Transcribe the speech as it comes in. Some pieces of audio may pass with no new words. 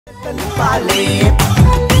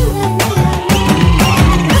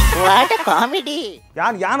What comedy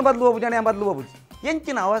ಯಾನ್ ಬದಲು ಹೋಗ್ಬುಜ್ ಯಾನ್ ಬದಲು ಹೋಗ್ಬುಜ್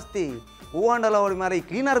ಎಂಚಿನ ಅವಸ್ಥೆ ಹೂ ಅಂಡಲ ಅವಳಿ ಮಾರ ಈ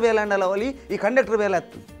ಕ್ಲೀನರ್ ಬೇಲೆ ಅಂಡಲ ಅವಳಿ ಈ ಕಂಡಕ್ಟರ್ ಬೇಲೆ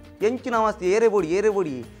ಹತ್ತು ಎಂಚಿನ ಅವಸ್ಥೆ ಏರೆ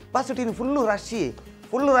body bus teen full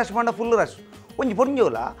rush ಪಂಡ ಫುಲ್ಲು ರಶ್ ಒಂಜಿ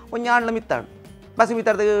ಪೊಂಜೋಲ ಒಂಜಿ ಆಂಡ್ಲ ಮಿತ್ತಾಂಡು ಬಸ್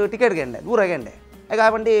ಮಿತ್ತಾಡ್ದು ಟಿಕೆಟ್ ಗೆಂಡೆ ದೂರ ಗೆಂಡೆ ಈಗ ಆ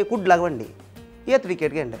ಬಂಡಿ ಕುಡ್ಲಾಗ ಬಂಡಿ ಏತ್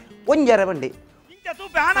ಟಿಕೆಟ್ ಗೆಂಡೆ ಒಂಜಾರ ಬಂಡಿ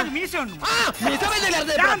ಮೀಸೆ ಉಂಟು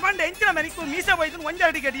ಬಂಡೆ ಎಂಚಿನ ಮೆರಿಕು ಮೀಸೆ ಬೈತು ಒಂಜಾರ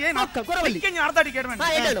ಟಿಕೆಟ್ ಏನು ಅರ್ಧ ಟಿಕೆಟ್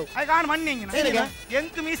ಕಾಣ ಮಣ್ಣಿ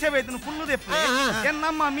ಎಂಕ್ ಮೀಸೆ ಬೈತು ಫುಲ್ಲು ದೆಪ್ಪು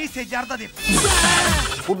ನಮ್ಮ ಮೀಸೆ ಅರ್ಧ ದೆಪ್ಪು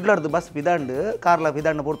ಕುಡ್ಲಾಡ್ದು ಬಸ್ ಬಿದಾಂಡು ಕಾರ್ಲ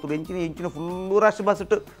ಬಿದಾಂಡು ಪೊರ್ತುಡು ಎಂಚಿನ ಫುಲ್ಲು ರಶ್ ಬಸ್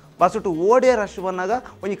ಇಟ್ಟು ಓಡೇ ರಶ್ ಬಂದಾಗ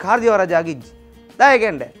ಒಂಜಿ ಕಾರ್ದಿವರ ಜಾಗಿಜ್ಜಿ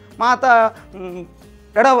ದಾಯಗೆಂಡೆ ಮಾತ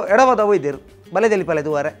ಎಡವದ ಒಯ್ದೇರು ಬಲೆ ತೆಲಿಪಾಲೆ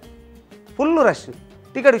ದುವಾರೆ ಫುಲ್ಲು ರಶ್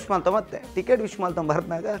ಟಿಕೆಟ್ ವಿಶ್ ಮಾಡ್ತಾ ಮತ್ತೆ ಟಿಕೆಟ್ ವಿಶ್ ಮಾಡ್ತಾ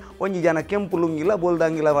ಬರ್ದಾಗ ಒಂಜಿ ಜನ ಕೆಂಪು ಲುಂಗಿಲ್ಲ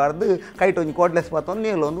ಬೋಲ್ದಂಗಿಲ್ಲ ಬಾರ್ದು ಕೈಟ್ ಒಂಜಿ ಕೋಡ್ಲೆಸ್ ಪಾತೊಂದು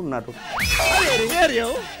ನೇಲು ಒಂದು ಉನ್ನಾಟು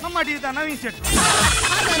ನಮ್ಮ ನವೀನ್ ಶೆಟ್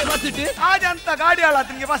ಅಂತ ಗಾಡಿ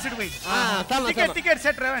ಆಳಾತನಿಗೆ ಬಸ್ ಇಟ್ಟು ticket ticket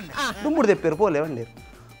set ದುಮ್ಮುಡು ತೆಪ್ಪೇರು ಪೋಲೆ ಬಂಡೇರು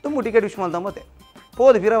ದುಮ್ಮು ticket wish ಮಾಡ್ತಾ ಮತ್ತೆ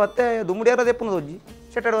ಪೋದು ಫಿರ ಮತ್ತೆ ದುಮ್ಮುಡಿಯಾರ ದೆಪ್ಪುನದು ಒಜ್ಜಿ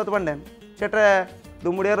ಶೆಟ್ಟೆಡ್ ಹೊತ್ತು ಬಂಡೇನು ಶೆಟ್ರೆ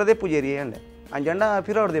ದುಮ್ಮುಡಿಯಾರ ದೆಪ್ಪು ಜೇರಿ ಅಂಡೆ ಅಂಜಂಡ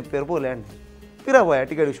ಫಿರೋಡ್ ದೆಪ್ಪೇರು ಪೋಲೆ ಅಂಡೆ ಫಿರ ಪೋಯ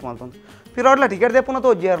ಟಿಕೆಟ್ ವಿಶ್ ಮಾಡ್ತಂದು ಫಿರೋಡ್ಲ ಟಿಕೆಟ್ ದೆಪ್ಪುನದು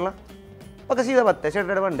ಒಜ್ಜಿಯಾರಲ್ಲ ಪಕ್ಕ ಸೀದಾ ಬತ್ತೆ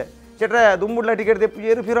ಶೆಟ್ರೆಡ್ ಬಂಡೆ ಶೆಟ್ರೆ ದುಮ್ಮುಡ್ಲ ಟಿಕೆಟ್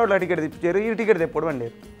ದೆಪ್ಪುಜೇರು ಫಿರೋಡ್ಲ ಟಿಕೆಟ್ ದೆಪ್ಪುಜೇರು ಈ ಟಿಕೆಟ್ ದೆಪ್ಪುಡು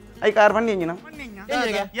ಬಂಡೇರು ಐ ಕಾರ್ ಬನ್ನಿ ಎಂಜಿನ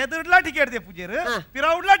ಎದುರ್ಲ ಟಿಕೆಟ್ ದೆಪ್ಪುಜೇರು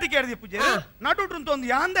ಫಿರೋಡ್ಲ ಟಿಕೆಟ್ ದೆಪ್ಪುಜೇರು ನಡುಟುಂತೊಂದು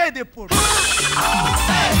ಯಾಂದೇ ದೆಪ್ಪುಡು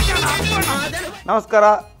ನಮಸ್ಕಾರ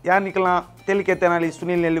ಯಾನ್ ನಿಖಲ್ನ ತೆಲಿಕೆತ್ತನಲ್ಲಿ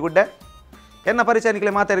ಸುನೀಲ್ ನೆಲ್ಲಿಗುಡ್ಡೆ ಎನ್ನ ಪರಿಚಯ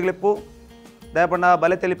ನಿಖಲೆ ಮಾತಾಡಿಗಳೆಪ್ಪು ದಯಪಂಡ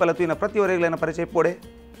ಬಲೆ ತೆಲಿಪಲ ತೂಯಿನ ಪ್ರತಿಯೊರೆಗಳನ್ನ ಪರಿಚಯ ಇಪ್ಪೋಡೆ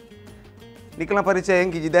ನಿಖಲ್ನ ಪರಿಚಯ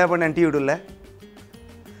ಹೆಂಗಿಜಿ ದಯಪಂಡ ಟಿ ಇಡುಲ್ಲೆ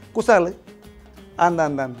ಕುಸಾಲ್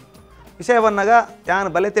ಅಂದ ವಿಷಯ ಬಂದಾಗ ಯಾನ್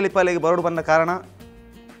ಬಲೆ ತೆಲಿಪಾಲೆಗೆ ಬರೋಡು ಬಂದ ಕಾರಣ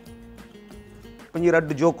ಒಂಜಿ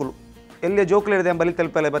ರಡ್ಡು ಜೋಕುಲು ಎಲ್ಲೇ ಜೋಕುಲು ಹಿಡಿದೆ ಬಲೆ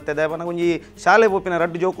ತೆಲಿಪಾಲೆ ಬರ್ತದೆ ಬಂದಾಗ ಒಂಜಿ ಶಾಲೆ ಬೋಪಿನ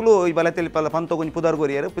ರಡ್ಡು ಜೋಕುಲು ಈ ಬಲೆ ತೆಲಿಪಾಲ ಪಂತ ಒಂಜಿ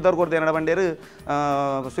ಪುದರ್ಗೋರಿಯರು ಪುದರ್ಗೋರ್ದು ಏನಡ ಬಂಡೇರು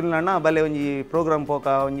ಸುನಿಲಣ್ಣ ಬಲೆ ಒಂಜಿ ಪ್ರೋಗ್ರಾಮ್ ಪೋಕ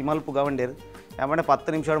ಒಂಜಿ ಮಲ್ಪುಗ ಬಂಡೇರು ಯಾವಂಡೆ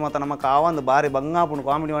 10 ನಿಮಿಷ ಮಾತ್ರ ನಮ್ಮ ಕಾವಂದು ಬಾರಿ ಬಂಗಾಪುಂಡು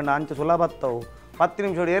ಕಾಮಿಡಿ ಬಂಡ ಅಂಚೆ ಸುಲಭ ಬತ್ತವು 10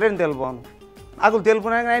 ನಿಮಿಷ ಏರೇನು ತೆಲ್ಪು ಅವನು ಆಗಲು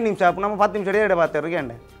ತೆಲ್ಪುನಾಗ 5 ನಿಮಿಷ ಆಪು ನಮ್ಮ 10 ನಿಮಿಷ ಏಡೆ ಬಾತೇರು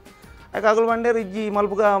ಗೆಂಡೆ ಯಾಕೆ ಆಗಲು ಬಂಡೇರು ಇಜ್ಜಿ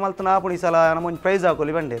ಮಲ್ಪುಗ ಮಲ್ತನ ಆಪುಣಿ ಸಲ ನಮ್ಮ ಒಂದು ಪ್ರೈಸ್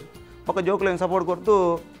ಹಾಕೋಲಿ ಬಂಡೇರು ಪಕ್ಕ ಜೋಕ್ಲೇನು ಸಪೋರ್ಟ್ ಕೊಡ್ತು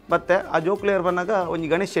ಬತ್ತೆ ಆ ಜೋಕ್ಲೇರು ಬಂದಾಗ ಒಂಜಿ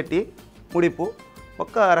ಗಣೇಶ್ ಶೆಟ್ಟಿ ಮುಡಿಪು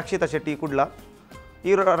ಪಕ್ಕ ರಕ್ಷಿತಾ ಶೆಟ್ಟಿ ಕುಡ್ಲ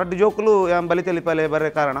ಈ ರಡ್ಡು ಜೋಕುಲು ಬಲಿ ತೆಲಿಪಾಲೆ ಬರೇ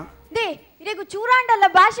ಕಾರಣ ದೇ ಇರೆಗು ಚೂರಾಂಡಲ್ಲ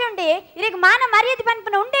ಭಾಷೆ ಉಂಡೆ ಇರೆಗು ಮಾನ ಮರ್ಯಾದೆ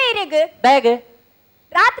ಪನ್ಪನ ಉಂಡೆ ಇರೆಗು ಬ್ಯಾಗ್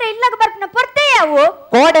ರಾತ್ರಿ ಇಲ್ಲಾಗ ಬರ್ಪನ ಪೊರ್ತೆ ಯಾವು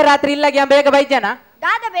ಕೋಡೆ ರಾತ್ರಿ ಇಲ್ಲಾಗ ಬೇಗ ಬೈಜನ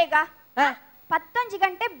ದಾದ ಬೇಗ 11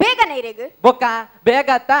 ಗಂಟೆ ಬೇಗನೆ ಇರೆಗು ಬೊಕ್ಕ ಬೇಗ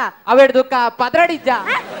ಅತ್ತ ಅವೆಡ್ ದುಕ್ಕ ಪದ್ರಡಿಜ್ಜ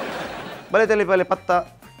ಬಲೆ ತೆಲಿಪಾಲೆ ಪತ್ತ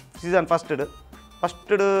ಸೀಸನ್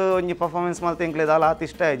ಫಸ್ಟ್ ಒಂಜಿ ಪರ್ಫಾರ್ಮೆನ್ಸ್ ಮಲ್ತ ಎಂಕ್ಲೆದ ಅಲ್ಲ ಆತ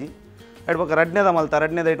ಇಷ್ಟ ಆಜಿ ಎಡ್ಬಕ್ಕ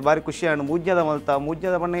ರಡ್ನೆದ ಇಟ್ಟು ಭಾರಿ ಖುಷಿ ಆಂಡು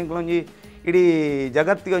ಮೂಜ್ಞದ ಬಣ್ಣ ಎಂಕ್ಲು ಒಂಜಿ ಇಡೀ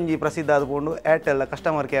ಜಗತ್ತಿಗೆ ಒಂಜಿ ಪ್ರಸಿದ್ಧ ಆದ್ಕೊಂಡು Airtel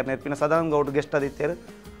customer care ನೆರ್ಪಿನ Sadananda Gaud guest ಆದಿತ್ತೇರು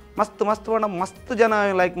ಮಸ್ತ್ ಬಣ್ಣ ಮಸ್ತ್ ಜನ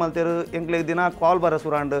ಲೈಕ್ ಮಲ್ತೇರು ಎಂಕ್ಲೆಗ್ ದಿನ ಕಾಲ್ ಬರ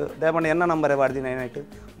ಸುರಾಂಡು ದಯಬಣ್ಣ ಎನ್ನ ನಂಬರೇ ಬಾರ್ದಿನ ಏನಾಯ್ತು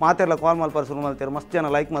ಮಾತೆಲ್ಲ ಕಾಲ್ ಮಲ್ಪರ ಶುರು ಮಲ್ತೇರು ಮಸ್ತ್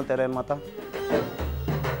ಜನ ಲೈಕ್ ಮಲ್ತಾರೆ ಏನು ಮಾತಾ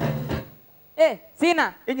ಏ ಸೀನಾ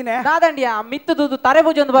ಇಂಜಿನೆ ದಾದಂಡಿಯ ಮಿತ್ತು ದೂದು ತರೆ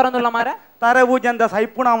ಬೂಜ ಒಂದು ಬರೋದಿಲ್ಲ ಮಾರ ತರೆ ಬೂಜ ಅಂತ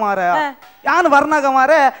ಸೈಪುಣ ಮಾರ ಯಾನು ಬರ್ನಾಗ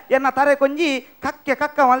ಮಾರ ಎನ್ನ ತರೆ ಕೊಂಜಿ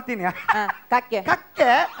ಕಕ್ಕ ಮಲ್ತೀನಿ ಕಕ್ಕೆ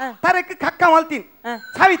ತರೆಕ್ ಕಕ್ಕ ಮಲ್ತೀನಿ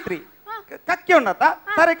ಸಾವಿತ್ರಿ ಕಕ್ಕೆ ಉಂಡತ್ತ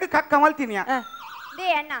ತರೆಕ್ ಕಕ್ಕ ಮಲ್ತೀನಿ ದೇ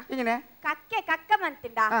ಅಣ್ಣ ಇಂಜಿನೆ ಕಕ್ಕೆ ಕಕ್ಕ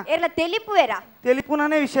ಮಂತಿಂಡ ಎರ್ಲ ತೆಲಿಪುವೆರ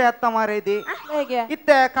ತೆಲಿಪುನನೇ ವಿಷಯ ಅತ್ತ ಮಾರ ಇದು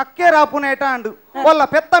ಇತ್ತೆ ಕಕ್ಕೆ ರಾಪುನ ಏಟ ಅಂಡು ಒಲ್ಲ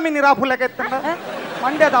ಪೆತ್ತ ಮಿನಿ ರಾಪುಲೆಕ್ಕ ಎತ್ತಂಡ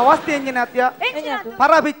ಮಂಡ್ಯದ ಅವಸ್ಥೆ ಎಂಜಿನ ಅತ್ಯ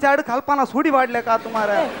ಪರ ಬಿಚ್ಚಾಡು ಕಲ್ಪನಾ ಸೂಡಿ ಬಾಡ್ಲೆಕ್ಕ ಆತು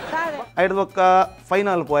ಮಾರ ಐದು ಬೊಕ್ಕ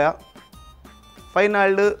ಫೈನಲ್ ಪೋಯ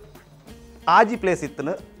ಫೈನಲ್ ಆಜಿ ಪ್ಲೇಸ್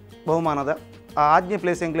ಇತ್ತು ಬಹುಮಾನದ ಆ ಆಜ್ಞೆ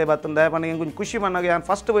ಪ್ಲೇಸ್ ಎಂಕ್ಲೆ ಬತ್ತಂದು ದಯಪನ ಎಂಗೆ ಖುಷಿ ಮನ್ನಾಗ ಯಾನು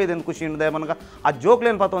ಫಸ್ಟ್ ಬೈದೇನು ಖುಷಿ ಉಂಟು ದಯಪನಗ ಆ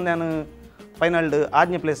ಜೋಕ್ಲೇನು ಪತ್ತೊಂದು ನಾನು ಫೈನಲ್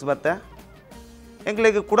ಆಜ್ಞೆ ಪ್ಲೇಸ್ ಬತ್ತೆ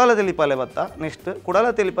ಎಂಕ್ಲೆಗೆ ಕುಡಲ ತೆಲಿಪಾಲೆ ಬತ್ತ ನೆಕ್ಸ್ಟ್ ಕುಡಲ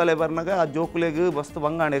ತೆಲಿಪಾಲೆ ಬರ್ನಾಗ ಆ ಜೋಕ್ಲೆಗೆ ಮಸ್ತ್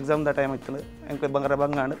ಬಂಗಾಂಡು ಎಕ್ಸಾಮ್ದ ಟೈಮ್ ಇತ್ತು ಎಂಕ್ಲೆ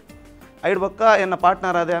ಬಂಗಾಂಡು ಐದು ಬೊಕ್ಕ ಎನ್ನ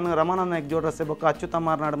ಪಾರ್ಟ್ನರ್ ಅದೇ ರಮಾನಂದ ನಾಯ್ಕ ಜೋಡ್ರಸ್ಸೆ ಬೊಕ್ಕ ಅಚ್ಯುತ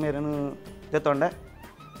ಮಾರ್ನಾಡ್ ಮೇರೇನು ಜೊತೊಂಡೆ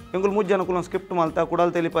ಎಂಗುಲು 3 ಜನ ಕುಲೊಂದು script ಮಲ್ತ ಕುಡಲ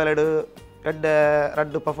ತೆಲಿಪಾಲೆಡು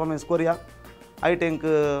ರಡ್ಡು performance Korea ಐಟೆಂಕ್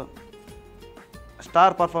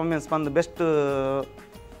star performance ಬಂದು ಬೆಸ್ಟ್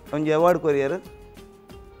ಒಂಜಿ ಅವಾರ್ಡ್ ಕೊರಿಯರ್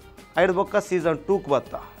ಐದು ಬೊಕ್ಕ ಸೀಸನ್ 2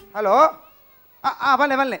 ಬತ್ತ ಹಲೋ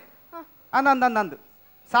ಬಲ್ಲೆ ಅಂದಂದು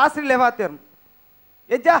ಸಾಸ್ರಿ ಲೇವಾತೇರು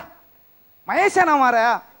ಎಜ್ಜ ಮಹೇಶನ ಮಾರ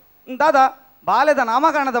ದಾದ ಬಾಲೆದ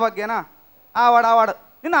ನಾಮಕರಣದ ಬಗ್ಗೆನಾ ಆವಾಡ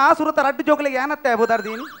ನಿನ್ನ ಆ ಸುರತ ರಡ್ಡು ಜೋಕಲಿಗೆ ಏನತ್ತೆ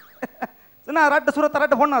ಬುದಾರ್ದೀನಿ ನಿನ್ನ ರಡ್ಡು ಸುರತ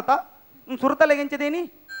ರಡ್ಡು ಹೊಣ್ಣತ ಸುರತಲೆಗೆ ಎಂಚದೇನಿ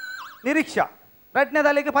ನಿರೀಕ್ಷಾ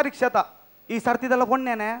ರಡ್ನೆದಲ್ಲಿಗೆ ಪರೀಕ್ಷತ ಈ ಸರ್ತಿದೆಲ್ಲ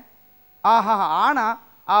ಪೊಣ್ಣೇನೆ ಆಣ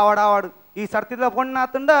ಆವಾಡು ಈ ಸರ್ತಿದ ಪೊಣ್ಣ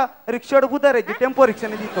ಆತಂಡ ರಿಕ್ಷಾಡು ಬುದಾರೆಜ್ಜಿ ಟೆಂಪೋ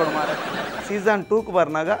ರಿಕ್ಷಾನೆ ಜಿತ್ತೋಡು ಮಾರ ಸೀಸನ್ 2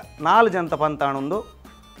 ಬರ್ನಾಗ 4 ಜನ ಪಂತಾಣೊಂದು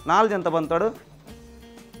 4 ಜನ ಬಂತಾಡು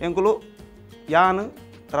ಎಂಕುಲು ಯಾನ್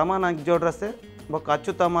ರಮಣ ಜೋಡ್ರಸ್ತೆ ಬೊಕ್ಕ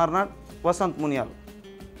ಅಚ್ಯುತ ಮಾರ್ನಾಡ್ ವಸಂತ್ ಮುನಿಯಾಲ್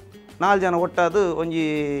 4 ಜನ ಒಟ್ಟಾದು ಒಂಜಿ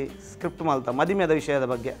ಸ್ಕ್ರಿಪ್ಟ್ ಮಲ್ತ ಮದಿಮೆದ ವಿಷಯದ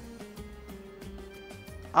ಬಗ್ಗೆ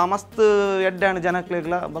ಆ ಮಸ್ತ್ ಎಡ್ಡಾಣ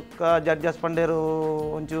ಜನಕ್ಲೆಗ್ಲ ಬೊಕ್ಕ ಜಡ್ಜಸ್ ಪಂಡೇರು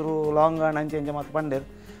ಒಂಚೂರು ಲಾಂಗ್ ಆಂಡ್ ಅಂಚೆ ಅಂಚೆ ಮತ್ತು ಪಂಡೇರು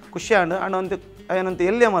ಖುಷಿ ಆಂಡ್ ಅಣ್ಣಂತ ಏನಂತ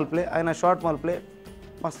ಎಲ್ಲೇ ಮಲ್ಪ್ಲೆ ఆయన ಶಾರ್ಟ್ ಮಲ್ಪ್ಲೆ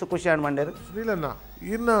ಮಸ್ತ್ ಖುಷಿ ಆಂಡ್ ಮಂಡೇರು ಶ್ರೀಲಣ್ಣ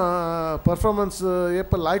ಇನ್ನ ಪರ್ಫಾರ್ಮೆನ್ಸ್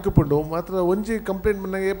ಏಪಲ್ ಆಯ್ಕುಪುಂಡು ಮಾತ್ರ ಒಂಜಿ ಕಂಪ್ಲೇಂಟ್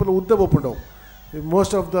ಬಂದಾಗ ಏಪಲ್ ಉದ್ದ ಬಪ್ಪುಂಡು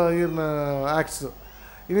ಮೋಸ್ಟ್ ಆಫ್ ದ ಇರ್ನ ಆ್ಯಕ್ಟ್ಸ್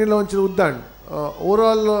ಇನ್ನಿಲ್ಲ ಒಂಚೂರು ಉದ್ದಾಂಡ್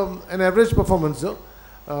overall on average performance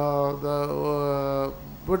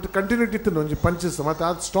but continuity ಇತ್ತು ಒಂಜಿ ಪಂಚಸ್ ಮತ್ತು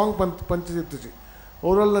ಅದು ಸ್ಟ್ರಾಂಗ್ ಪಂಚಸ್ ಇತ್ತು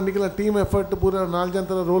ಓವರಾಲ್ ನನಗೆಲ್ಲ ಟೀಮ್ ಎಫರ್ಟ್ ಪೂರ 4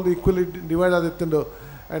 ಜನರ roll equally divide ಆದಿತ್ತು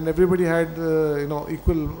and everybody had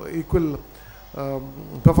equal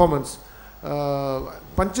performance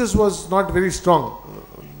punches was not very strong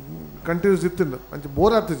continuous ಇತ್ತು ಅಂಚೆ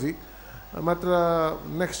ಬೋರ್ ಆಗ್ತಜಿ ಮಾತ್ರ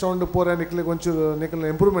ನೆಕ್ಸ್ಟ್ ರೌಂಡ್ ಪೋರ ನಿಕ್ಲಿಗೆ ಒಂಚೂರು ನಿಕ್ಲ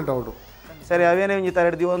ಇಂಪ್ರೂವ್ಮೆಂಟ್ ಆವಡು ಸರಿ ಅವೇನೇ ಒಂಜಿ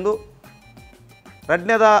ತರಡ್ದಿ ಒಂದು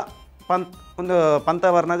ರಡ್ನೆದ ಒಂದು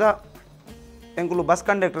ಪಂತವರ್ನಾಗ ಎಂಕುಲು ಬಸ್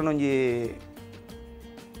ಕಂಡಕ್ಟರ್ ಒಂಜಿ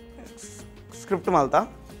ಸ್ಕ್ರಿಪ್ಟ್ ಮಲ್ತ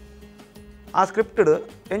ಆ ಸ್ಕ್ರಿಪ್ಟಡ್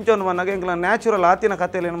ಎಂಚೊಂದು ಬಂದಾಗ ಎಂಕುಲ ನ್ಯಾಚುರಲ್ ಆತಿನ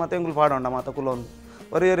ಕಥೆಯಲ್ಲಿ ಮತ್ತೆ ಎಂಕುಲು ಪಾಡೋಂಡ ಮಾತ ಕುಲೊಂದು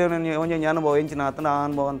ಒರಿಯೊರಿ ಒಂಜೊಂಜಿ ಅನುಭವ ಎಂಚಿನ ಆತನ ಆ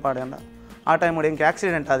ಅನುಭವನ ಪಾಡ್ಯಂಡ ಆ ಟೈಮ್ ಮಾಡಿ ಎಂಕೆ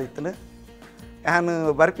ಆಕ್ಸಿಡೆಂಟ್ ಆದಿತ್ತು ನಾನು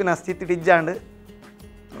ಬರ್ಪಿನ ಸ್ಥಿತಿ ಇಜ್ಜಾಂಡು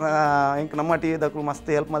ಎಂಕ್ ನಮ್ಮ ಟಿ ದಕ್ಕಲು ಮಸ್ತ್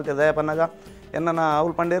ಹೆಲ್ಪ್ ಮಲ್ತಿದ್ದೆ ದಯ ಪನ್ನಾಗ ಎನ್ನ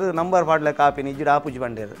ಅವ್ಲು ಪಂಡೇರು ನಂಬರ್ ಪಾಡ್ಲೆ ಕಾಪಿನಿ ಇಜ್ಜಿಡು ಆಪುಜಿ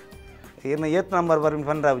ಪಂಡೇರು ಏನು ಏತ್ ನಂಬರ್ ಬರ್ಪಿನ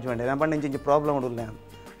ಪಂಡ್ರೆ ಆಪುಜಿ ಪಂಡೇರು ನಾನು ಪಂಡ ಇಂಚಿ ಪ್ರಾಬ್ಲಮ್ ಉಡಲ್ಲ ನಾನು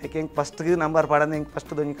ಯಾಕೆ ಹೆಂಗೆ ಫಸ್ಟ್ಗೆ ನಂಬರ್ ಪಾಡಂದು ಹೆಂಗೆ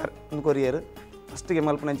ಫಸ್ಟ್ ಒಂದು ಕೊರಿಯರು ಫಸ್ಟಿಗೆ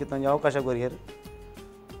ಮಲ್ಪನ ಅಂಚಿತ್ತು ಒಂಜಿ ಅವಕಾಶ ಕೊರಿಯರು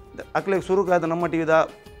ಅಕ್ಲಿಗೆ ಸುರುಕಾದ ನಮ್ಮ ಟಿವಿದ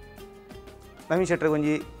ನವೀನ್ ಶೆಟ್ರಿಗೆ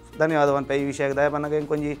ಒಂಜಿ ಧನ್ಯವಾದವಂತ ಈ ವಿಷಯಕ್ಕೆ ದಯ ಪನ್ನಾಗ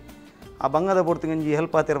ಹೆಂಗೆ ಒಂಜಿ ಆ ಬಂಗದ ಪೂರ್ತಿಗೆ ಒಂಜಿ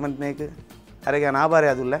ಹೆಲ್ಪ್ ಆತಿರ ಮಂತ್ನೇಕ್ ಅರೆಗೆ ನಾನು ಆಭಾರಿ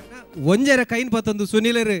ಅದುಲ್ಲ ಒಂಜರ ಕೈನ್ ಪತ್ತೊಂದು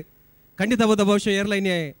ಸುನೀಲರು ಖಂಡಿತವಾದ ಬಹುಶಃ ಏರ್ಲೈನ್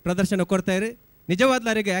ಪ್ರದರ್ಶನ ಕೊಡ್ತಾರೆ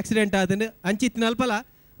ನಿಜವಾದ್ಲಾರಿಗೆ ಆಕ್ಸಿಡೆಂಟ್ ಆದನು ಅಂಚಿತ್ತಿನ ಅಲ್ಪಲ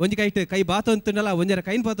ಒಂಜಿ ಕೈ ಬಾತು ಅಂತಲ್ಲ ಒಂಜರ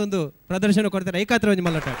ಕೈನ್ ಪತ್ತೊಂದು ಪ್ರದರ್ಶನ ಕೊಡ್ತಾರೆ ಐಕಾತ್ರ ಒಂಜಿ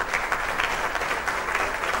ಮಲ್ಲಟ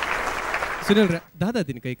ಸುನೀಲ್ರ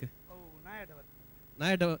ದಾದಾದಿನ ಕೈಕ್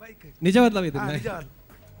ನಾಯಡ ನಿಜವಾದ್ಲ ಇದು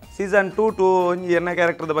ಸೀಸನ್ 2 ಟು ಒಂಜಿ ಎನ್ನ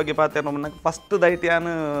ಕ್ಯಾರೆಕ್ಟರ್ದ ಬಗ್ಗೆ ಪಾತೇನು ನನಗೆ ಫಸ್ಟ್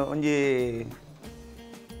ದೈಟ್ಯಾನು ಒಂಜಿ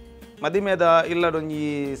ಮದಿಮೆದ ಇಲ್ಲದ ಒಂಜಿ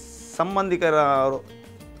ಸಂಬಂಧಿಕರ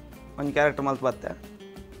ಒಂಜಿ ಕ್ಯಾರೆಕ್ಟರ್ ಮಲ್ತು ಬತ್ತೆ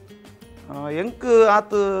ಎಂಕ್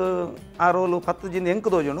ಆತು ಆ ರೋಲು 10 ಜಿಂದ ಎಂಕ್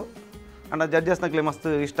ತೋಜುಂಡು ಅಂಡ ಜಡ್ಜಸ್ನಕ್ಲೆ ಮಸ್ತ್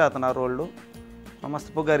ಇಷ್ಟ ಆತನ ಆ ರೋಲ್ಡು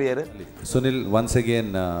ಮಸ್ತ್ ಪುಗಾರಿಯರು Sunil once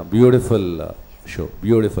again beautiful show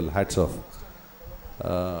beautiful hats off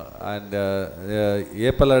and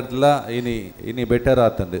ಏಪಲ ಇನಿ ಬೆಟರ್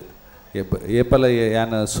ಆತಂಡು ಏಪಲ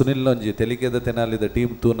ಯಾನ ಸುನಿಲ್ ಒಂಜಿ ತೆಲಿಕೆದ ತೆನಾಲಿದ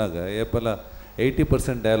ಟೀಮ್ ತೂನಾಗ ಏಪಲ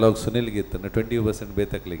 80% ಡಯಲಾಗ್ ಸುನಿಲ್ಗೆ ಇತ್ತನು 20%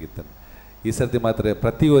 ಬೇತಕ್ಲಿಗಿತ್ತನು ಈ ಸರ್ತಿ ಮಾತ್ರ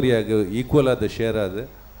ಪ್ರತಿ ಓರಿಯಾಗ ಈಕ್ವಲ್ ಆದ ಶೇರ್ ಆದ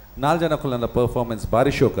 4 ಜನಕ್ಕೂ ನನ್ನ ಪರ್ಫಾರ್ಮೆನ್ಸ್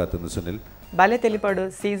ಭಾರಿ ಶೋಕ್ ಆತಂದು ಸುನಿಲ್ ಬಾಲೆ ತೆಲಿಪಾಡು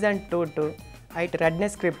ಸೀಸನ್ 2 ಐಟ್ ರಡ್ನೆ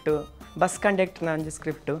ಸ್ಕ್ರಿಪ್ಟು ಬಸ್ ಕಂಡಕ್ಟರ್ನ ಒಂಜಿ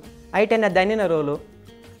ಸ್ಕ್ರಿಪ್ಟು ಐಟೆನ್ನ ದನಿನ ರೋಲು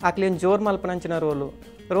ಆಕ್ಲಿ ಒಂದು ಜೋರ್ ಮಲ್ಪನಂಚಿನ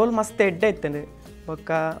ರೋಲ್ ಮಸ್ತ್ ಎಡ್ಡೆ ಇತ್ತಂದು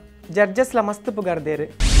ಬೊಕ್ಕ ಜಡ್ಜಸ್ಲ ಮಸ್ತ್ ಪುಗಾರ್ದೇರು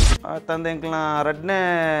ತಂದೆ ಎಂಕ್ಲ ರಡ್ನೆ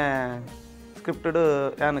ಸ್ಕ್ರಿಪ್ಟಡ್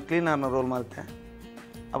ಯಾನು ಕ್ಲೀನರ್ನ ರೋಲ್ ಮಾಡ್ತೆ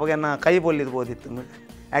ಅವಾಗ ಎನ್ನ ಕೈ ಬೊಲ್ಲಿದು ಬೋದಿತ್ತು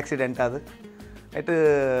ಆಕ್ಸಿಡೆಂಟ್ ಅದು ಆಯ್ತು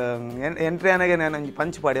ಎಂಟ್ರಿ ಆನಾಗೆ ನಾನು ಒಂಜಿ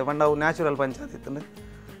ಪಂಚ್ ಪಾಡಿ ಪಂಡ ಅವು ನ್ಯಾಚುರಲ್ ಪಂಚ್ ಆದಿತ್ತು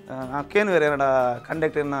ಕೇನುವೇರು ಏನಡ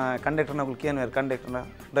ಕಂಡಕ್ಟರ್ನ ಕೇನುವೇರು ಕಂಡಕ್ಟರ್ನ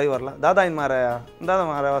ಡ್ರೈವರ್ಲ ದಾದಾ ಮಾರ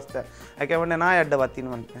ಅವಸ್ಥೆ ಯಾಕೆ ಬಂಡೆ ನಾ ಅಡ್ಡ ಬತ್ತೀನಿ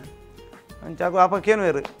ಮಂತೆ ಅಂಚಾಕು ಅಪ್ಪ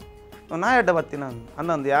ಕೇನುವೇರು ನಾ ಅಡ್ಡ ಬತ್ತೀನಿ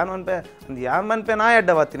ಅಂದಂದು ಯಾನು ಅನ್ಪೆ ಅಂದು ಯಾನ್ ಮನ್ಪೆ ನಾ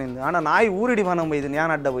ಅಡ್ಡ ಬತ್ತೀನಿ ಅಂದು ಅಣ್ಣ ನಾಯಿ ಊರಿಡಿ ಮನ ಬೈದನು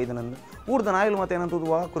ಯಾನು ಅಡ್ಡ ಬೈದನು ಅಂದು ಊರ್ದ ನಾಯಿಲು ಮತ್ತೆ ಏನಂತ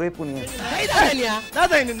ಕುರೇಪು ನೀ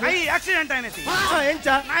ಆಕ್ಸಿಡೆಂಟ್ ಆಯ್ತು ಎಂಚ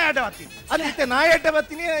ನಾಯಿ ಅಡ್ಡ ಬತ್ತೀನಿ ಅದಕ್ಕೆ ನಾಯಿ ಅಡ್ಡ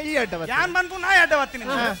ಬತ್ತೀನಿ ಈ ಅಡ್ಡ ಬತ್ತೀನಿ ಯಾನ್ ಬಂದ್ಪು ನಾಯಿ ಅಡ್ಡ ಬತ್ತೀನಿ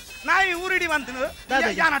ನಾಯಿ ಊರಿಡಿ ಬಂತೀನಿ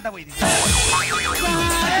ಯಾನ್ ಅಡ್ಡ ಬೈದಿ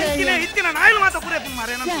ಇತ್ತಿನ ನಾಯಿಲು ಮಾತ್ರ ಕುರೇಪು ಮಾರ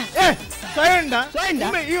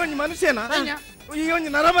ಈ ಒಂದು ಮನುಷ್ಯನ ಈ ಒಂದು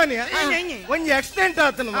ನರಮನಿಯ ಒಂಜಿ ಆಕ್ಸಿಡೆಂಟ್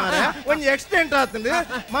ಆತನು ಮಾರ ಒಂಜಿ ಆಕ್ಸಿಡೆಂಟ್ ಆತನು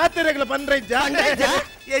ಮಾತೆರೆಗಳ ಬಂದ್ರಜ್ಜ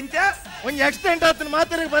ಎಂಚ ಒಂಜಿ ಆಕ್ಸಿಡೆಂಟ್ ಆತನು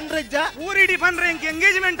ಮಾತೆರೆಗೆ ಬಂದ್ರಜ್ಜ ಊರಿಡಿ ಬಂದ್ರೆ ಎಂಗೆ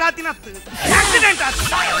ಎಂಗೇಜ್ಮೆಂಟ್ ಆತಿನತ್ತು ಆಕ್ಸಿಡೆಂಟ್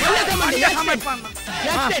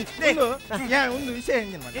ಒಂದು ವಿಷಯ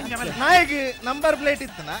ನಾಯಿಗೆ ನಂಬರ್ ಪ್ಲೇಟ್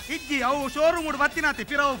ಇತ್ತನ ಇಜ್ಜಿ ಅವು ಶೋರೂಮ್ ಬತ್ತಿನಾತಿ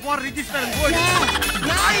ಪಿರವು 4 ರಿಜಿಸ್ಟರ್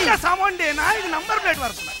ನಾಯಿಗ ಸಾಮಾನ್ಯ ನಾಯಿಗೆ ನಂಬರ್ ಪ್ಲೇಟ್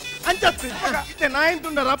ಬರ್ತದೆ ಅಂಚತ್ತು ಇತ್ತೆ ನಾಯಿನ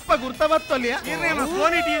ತುಂಡ ರಪ್ಪ ಗುರ್ತ ಬತ್ತಲ್ಲಿಯ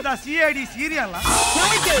ಸೋನಿ ಟಿವಿದ CID ಸೀರಿಯಲ್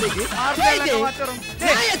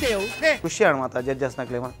ಖುಷಿ ಆಡ್ ಮಾತಾ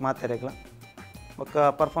ಜಡ್ಜಸ್ನಕ್ಲೆ ಮಾತಾಡ್ಯಕ್ಲ ಒಕ್ಕ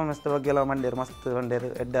ಪರ್ಫಾರ್ಮೆನ್ಸ್ ಬಗ್ಗೆ ಎಲ್ಲ ಮಂಡ್ಯರು ಮಸ್ತ್ ಮಂಡ್ಯರು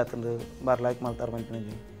ಎಡ್ಡೆ ಆತಂದು ಬಾರ್ ಲೈಕ್ ಮಾಡ್ತಾರೆ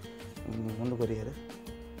ಮಂಚಿನಜಿ ಮುಂದುವರಿಯರು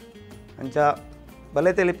ಅಂಚ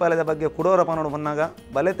ಬಲೆ ತೆಲಿಪಾಲೆದ ಬಗ್ಗೆ ಕುಡೋರ ಪನೋಡು ಬಂದಾಗ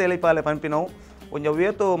ಬಲೆ ತೆಲಿಪಾಲೆ ಪಂಪಿನವು ಒಂಜಿ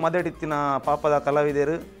ಅವೇತು ಮದಡಿತ್ತಿನ ಪಾಪದ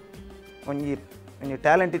ಕಲಾವಿದರು ಒಂಜಿ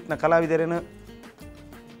ಟ್ಯಾಲೆಂಟ್ ಇತ್ತಿನ ಕಲಾವಿದರೇನು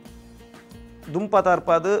ದುಂಪ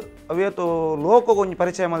ತಾರ್ಪಾದು ಅವೇತು ಲೋಕಗೊಂಜಿ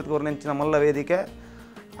ಪರಿಚಯ ಮಲ್ತಿಗೋರು ನೆಂಚಿನ ಮಲ್ಲ ವೇದಿಕೆ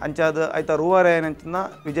ಅಂಚಾದ ಆಯ್ತಾ ರೂವಾರೆ ಏನಂತ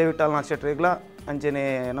ವಿಜಯ್ ವಿಠಲ್ ನಾಥ್ ಶೆಟ್ರಿಗ್ಲ ಅಂಚೆನೆ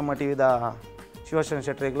ನಮ್ಮ ಟಿವಿದ ಶಿವಶರಣ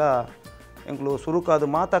ಶೆಟ್ರಿಗ್ಲ ಎಂಕ್ಲು ಸುರುಕಾದ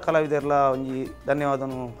ಮಾತಾ ಕಲಾವಿದರ್ಲ ಒಂಜಿ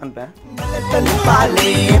ಧನ್ಯವಾದನು ಅನ್ಪೆ.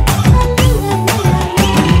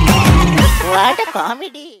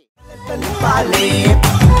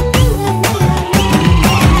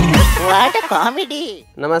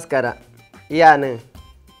 ನಮಸ್ಕಾರ. ಯಾನ್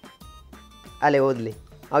ಅಲೆ ಓದ್ಲಿ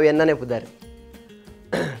ಅವು ಎನ್ನನೇ ಪುದಾರೆ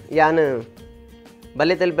ಯಾನ್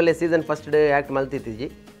ಬಲ್ಲೆ ತಲ್ಪಲ್ಲೆ ಸೀಸನ್ ಫಸ್ಟ್ ಡೇ ಆ್ಯಕ್ಟ್ ಮಲ್ತಿತ್ತೀಜಿ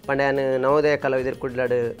ಪಂಡ ಯಾನ್ ನವೋದಯ ಕಲಾವಿದರು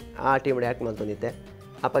ಕುಡ್ಲಾಡು ಆ ಟೀಮ್ ಆ್ಯಕ್ಟ್ ಮಲ್ತೊಂದಿತ್ತೆ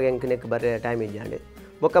ಅಪ್ಪಗೆ ಎಂಕ್ ನೆಕ್ ಬರ್ರೆ ಟೈಮ್ ಇಜ್ಜಾಂಡು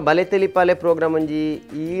ಬೊಕ್ಕ ಬಲೆ ತೆಲಿಪಾಲೆ ಪ್ರೋಗ್ರಾಮ್ ಒಂಜಿ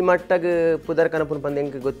ಈ ಮಟ್ಟಗೆ ಪುದರ್ ಕನಪುನ ಪಂದ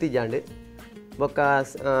ಎಂಕ್ ಗೊತ್ತಿಜ್ಜಾಂಡು ಬೊಕ್ಕ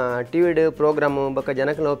ಟಿವಿಡ್ ಪ್ರೋಗ್ರಾಮು ಬೊಕ್ಕ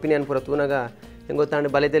ಜನಕಲ್ನ ಒಪಿನಿಯನ್ ಪೂರ ತೂನಾಗ ಹೆಂಗೆ ಗೊತ್ತಾಂಡು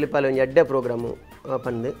ಬಲೆ ತೆಲಿಪಾಲೆ ಒಂಜಿ ಎಡ್ಡೆ ಪ್ರೋಗ್ರಾಮು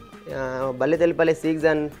ಪಂದು ಬಲ್ಲೆ ತೆಲಿಪಾಲೆ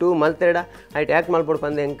ಸೀಸನ್ 2 ಮಲ್ತೆಡ ಐಟ್ ಆ್ಯಕ್ಟ್ ಮಲ್ಪೊಡು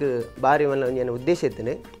ಪಂದು ಎಂಕ್ ಬಾರಿ ಮಲ್ಲ ಒಂಜಿ ಉದ್ದೇಶ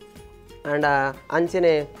ಇತ್ತಂಡು ಆ್ಯಂಡ್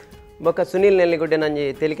ಅಂಚನೆ ಬೊಕ್ಕ ಸುನೀಲ್ ನೆಲ್ಲಿಗುಡ್ಡೆ ನಂಜಿ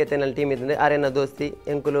ತೆಲಿಕೆತ್ತೇನಲ್ಲಿ ಟೀಮ್ ಇತ್ತಂದೆ ಆರೆನ ದೋಸ್ತಿ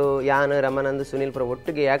ಎಂಕುಲು ಯಾನ್ ರಮಾನಂದ್ ಸುನೀಲ್ ಪುರ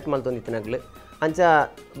ಒಟ್ಟಿಗೆ ಆ್ಯಕ್ಟ್ ಮಲ್ತೊಂದಿತ್ತು ನಗ್ಲು ಅಂಚ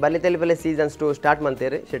ಬಲ್ಲೆ ತೆಲಿಪಾಲೆ ಸೀಸನ್ಸ್ 2 ಸ್ಟಾರ್ಟ್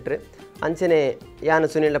ಮಲ್ತೇರು ಶೆಟ್ರು ಅಂಚನೆ ಯಾನು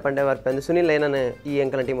ಸುನೀಲ ಪಂಡೆ ವರ್ಪಂದು ಸುನೀಲ್ ಏನನ್ನು ಈ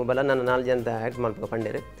ಎಂಕಲ ಟೀಮು ಬಲ್ಲ ನಾನು 4 ಜನ ಆ್ಯಕ್ಟ್ ಮಲ್ಪಕ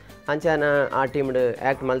ಪಂಡೇರು ಅಂಚನ ಆ ಟೀಮ್ಡು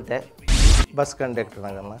ಆ್ಯಕ್ಟ್ ಮಲ್ತೆ. ಬಸ್ ಕಂಡಕ್ಟರ್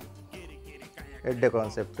ನಗನ್ನ ಎಡ್ಡೆ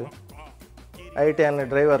ಕಾನ್ಸೆಪ್ಟ್ ಐಟೆನ್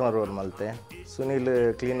ಡ್ರೈವರ್ನ ರೋಲ್ ಮಲ್ತೆ ಸುನೀಲ್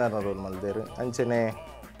ಕ್ಲೀನರ್ನ ರೋಲ್ ಮಲ್ತೇರು ಅಂಚನೆ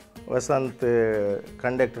ವಸಂತ್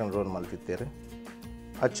ಕಂಡಕ್ಟರ್ನ ರೋಲ್ ಮಲ್ತಿತ್ತೇರು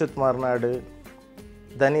ಅಚ್ಯುತ್ ಮಾರ್ನಾಡು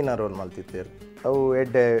ದನಿನ ರೋಲ್ ಮಲ್ತಿತ್ತೇರು ಅವು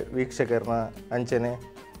ಎಡ್ಡೆ ವೀಕ್ಷಕರನ್ನ ಅಂಚನೆ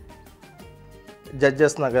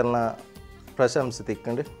ಜಡ್ಜಸ್ ನಗರ್ನ ಪ್ರಶಂಸೆ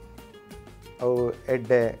ತಿಕ್ಕೊಂಡು ಅವು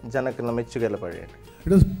ಎಡ್ಡೆ ಜನಕ್ಕನ್ನ ಮೆಚ್ಚುಗೆಲ್ಲ ಪಡೆಯರು.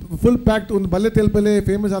 It was full pact. ಒಂದು ಬಲ್ಲೆ ತೆಲ್ಪಲೆ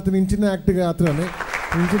ಫೇಮಸ್ ಆತನ ಇಂಚಿನ ಆ್ಯಕ್ಟಿಗೆ ಆತನೇ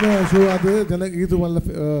ಇಂಚಿನ ಶೋ ಅದು ಜನ ಇದು ಮಲ್ಲ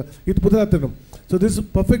ಇದು ಪುದರ್ ಆತನು. ಸೊ ದಿಸ್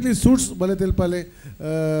ಪರ್ಫೆಕ್ಟ್ಲಿ ಸೂಟ್ಸ್ ಬಲ್ಲೆ ತೆಲ್ಪಲೆ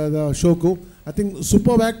the ಶೋಕು. I think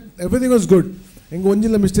super act, everything was good. ಹಿಂಗೆ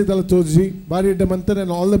ಒಂಜಿಲ್ಲ ಮಿಸ್ಟೇಕ್ ಎಲ್ಲ ತೋರಿಸಿ ಭಾರಿ ಇಡ್ಡೆ ಮಂತ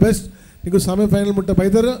ನಾನು ಆಲ್ ದ ಬೆಸ್ಟ್. ನೀವು ಸೆಮಿ ಫೈನಲ್ ಮುಟ್ಟ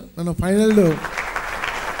ಬೈದರು ನಾನು ಫೈನಲ್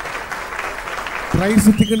ಪ್ರೈಸ್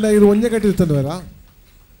ತಿಕ್ಕೊಂಡ ಇದು ಒಂದೇ ಕಟ್ಟಿರ್ತಾನೆ ಬೇಡ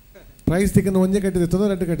ಪ್ರೈಸ್ ತಿಕ್ಕೊಂಡು ಒಂದೇ ಕಟ್ಟಿರ್ತಾನೋ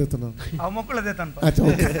 2 ಕಟ್ಟಿರ್ತಾನೋ ಅಚ್ಚಾ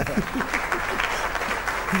okay.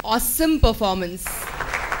 Awesome performance.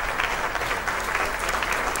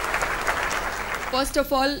 First of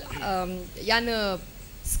all, yan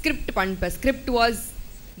script panpa. Script was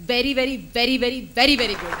very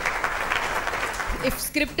good. If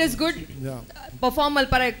script is good, perform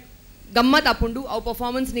alpara gammat apundu. Our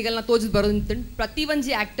performance nigalna tojis baroduntan. Prati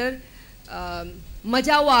vanji actor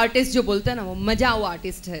मजा वो artist जो बोलते हैं ना वो मजा वो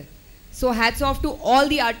artist है. So hats off to all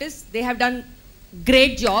the artists. They have done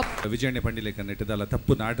great job. Vijayanna ಪಂಡಿಲೆ ಕನ್ನಡದಲ್ಲ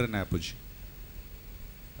ತಪ್ಪು ನಾಡ್ರನ್ನ ಆಪುಜಿ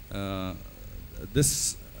ದಿಸ್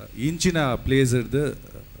ಇಂಚಿನ ಪ್ಲೇಸ್ ಇರ್ದು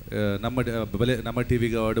ನಮ್ಮ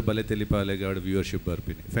ಟಿವಿಗೆ ಆಡು ಬಲೆ ತೆಲಿಪಾಲೆಗೆ ಆಡು viewership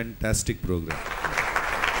ಬರ್ಪಿನಿ fantastic program.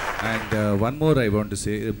 And one more I want to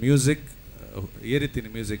say music ಏ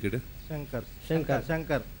ರೀತಿನ ಮ್ಯೂಸಿಕ್ ಇಡು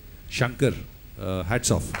ಶಂಕರ್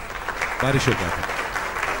ಹ್ಯಾಟ್ಸ್ ಆಫ್ ಭಾರಿ ಶೋಕ.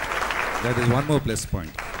 That is one more plus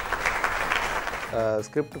point.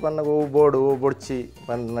 Script ಪನ್ನಾಗ who board ಹೂ ಬೊಡ್ಚಿ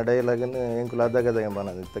ಪನ್ನ ಡೈಲಾಗನ್ನು ಎಂಕುಲು ಅದಾಗದಾಗ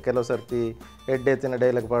ಪನ್ನೋದಿತ್ತ ಕೆಲವು ಸರ್ತಿ ಎಡ್ಡೆತ್ತಿನ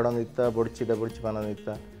ಡೈಲಾಗ್ ಪಾಡೋದಿತ್ತ ಬೊಡ್ಚಿ ಪನ್ನೋದಿತ್ತ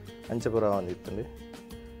ಅಂಚೆ ಪುರ ಒಂದಿತ್ತಂడి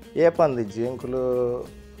ಏ ಪಂದಿಜ್ಜಿ ಎಂಕುಲು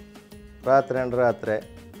ರಾತ್ರಿ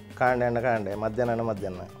ಕಾಂಡೆ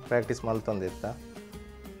ಮಧ್ಯಾಹ್ನ ಪ್ರಾಕ್ಟೀಸ್ ಮಲ್ತೊಂದಿತ್ತ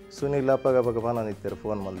ಸುನೀಲ್ ಅಪ್ಪಗ ಪನ್ನೋದಿತ್ತರು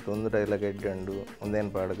ಫೋನ್ ಮಲ್ತು ಒಂದು ಡೈಲಾಗ್ ಎಡ್ಡೆಂಡು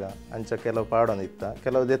ಒಂದೇನು ಪಾಡ್ಗ ಅಂಚ ಕೆಲವು ಪಾಡೋದಿತ್ತ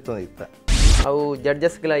ಕೆಲವು ದೆತ್ತೊಂದಿತ್ತ. ಅವು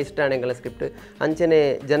ಜಡ್ಜಸ್ಗೆಲ್ಲ ಇಷ್ಟ ಆಂಡೆಂಗಲ ಸ್ಕ್ರಿಪ್ಟ್ ಅಂಚನೆ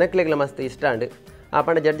ಜನಕ್ಲೆಗ್ಲ ಮಸ್ತ್ ಇಷ್ಟ ಆಂಡು ಆ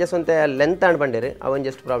ಪಂಡ ಜಡ್ಜಸ್ ಒಂತೆ ಲೆಂತ್ ಆಂಡ್ ಬಂಡೇರು ಅವನ್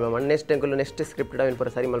just problem and next script ಅವನ್ ಪೂರ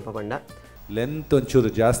ಸರಿ ಮಲ್ಪ ಪಂಡ ಲೆಂತ್ ಒಂಚೂರು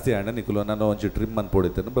ಜಾಸ್ತಿ ಆಂಡ ನಿಕುಲು ನಾನು ಒಂಚೂರು ಟ್ರಿಮ್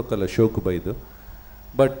ಅನ್ಪೊಡಿತೇನೆ ಬೊಕ್ಕಲ್ಲ ಶೋಕು ಬೈದು.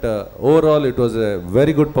 But over all it was A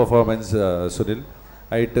very good performance Sunil.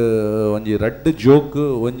 ಐಟ್ ಒಂಜಿ ರಡ್ಡ್ ಜೋಕ್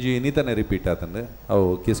ಒಂಜಿ ಇನ್ನಿತನೇ ರಿಪೀಟ್ ಆತಂದು ಅವು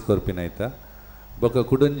ಕಿಸ್ಕೊರ್ಪಿನ ಆಯ್ತಾ ಬೊಕ್ಕ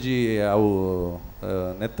ಕುಡೊಂಜಿ ಅವು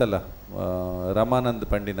ನೆತ್ತಲ್ಲ ರಮಾನಂದ್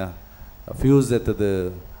ಪಂಡಿನ ಫ್ಯೂಸ್ ಎತ್ತದು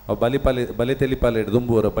ಅವು ಬಲೆ ತೆಲಿಪಾಲೆ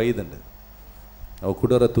ದುಂಬುವರ ಬೈದಂಡು ಅವು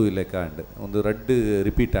ಕುಡೋರ ತೂ ಇಲ್ಲೇ ಕಾಂಡ್ ಒಂದು ರಡ್ಡ್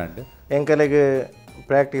ರಿಪೀಟ್ ಆಂಡ್ ಎಂಕಲೆಗೆ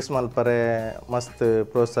ಪ್ರಾಕ್ಟೀಸ್ ಮಲ್ಪರೆ ಮಸ್ತ್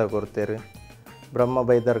ಪ್ರೋತ್ಸಾಹ ಕೊಡ್ತೇರು. ಬ್ರಹ್ಮ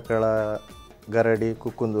ಬೈದರ್ಕಳ ಗರಡಿ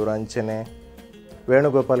ಕುಕ್ಕುಂದೂರು ಅಂಚನೆ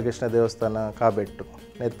ವೇಣುಗೋಪಾಲ ಕೃಷ್ಣ ದೇವಸ್ಥಾನ ಕಾಬೆಟ್ಟು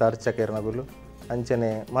ನೆತ್ತ ಅರ್ಚಕೇರ್ನಗುಲು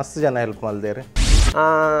ಅಂಚನೆ ಮಸ್ತ್ ಜನ ಹೆಲ್ಪ್ ಮಲ್ದೇರು.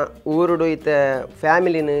 ಊರುಡು ಇತ್ತೆ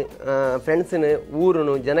ಫ್ಯಾಮಿಲಿನ ಫ್ರೆಂಡ್ಸ್ನ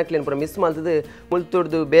ಊರುನು ಜನಕ್ಲೇನು ಪೂರ ಮಿಸ್ ಮಾಡ್ತದೆ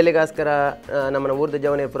ಮುಲ್ತುಡ್ದು ಬೇಲೆಗಾಸ್ಕರ ನಮ್ಮನ ಊರ್ದ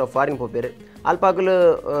ಜವನೇ ಪೂರ ಫಾರಿನ್ ಹೋಗ್ಬೇರು ಅಲ್ಪಾಗಲು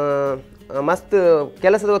ಮಸ್ತ್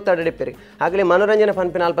ಕೆಲಸದ ಒತ್ತಡ ಹಿಡಿಪೇರಿ ಆಗಲೇ ಮನೋರಂಜನೆ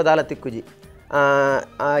ಪನ್ಪಿನ ಅಲ್ಪ ದಾಲ ತಿಕ್ಕುಜಿ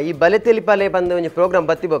ಈ ಬಲೆ ತೆಲಿಪಾಲೆ ಬಂದು ಒಂಜಿ ಪ್ರೋಗ್ರಾಮ್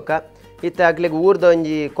ಬತ್ತಿ ಬೊಕ್ಕ ಇತ್ತ ಅಕ್ಲಿಗೆ ಊರ್ದ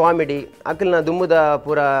ಒಂಜಿ ಕಾಮಿಡಿ ಅಕ್ಲಿನ ದುಮ್ಮುದ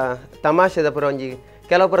ಪೂರ ತಮಾಷೆದ ಪೂರ ಒಂಜಿ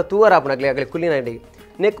ಕೆಲವು ಪೂರ ತೂವರ ಆಪುನ ಅಕ್ಲಿ ಕುಲಿನ ಹಿಡಿಗೆ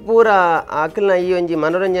ನೆಕ್ ಪೂರ ಅಕ್ಲಿನ ಈ ಒಂಜಿ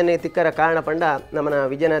ಮನೋರಂಜನೆ ತಿಕ್ಕರ ಕಾರಣ ಪಂಡ ನಮ್ಮನ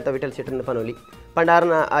ವಿಜಯನಾಥ ವಿಠಲ್ ಶೆಟ್ಟರ್ನ ಪನೋಲಿ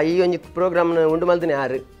ಪಂಡಾರ್ನ ಈ ಒಂಜಿ ಪ್ರೋಗ್ರಾಮ್ನ ಉಂಡು ಮಲ್ತನೆ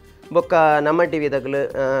ಆರು ಬೊಕ್ಕ ನಮ್ಮ ಟಿ ವಿ ತಗಲು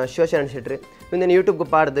ಶೋಷನ್ ಶೆಟ್ರಿ ಇಂದಿನ ಯೂಟ್ಯೂಬ್ಗೆ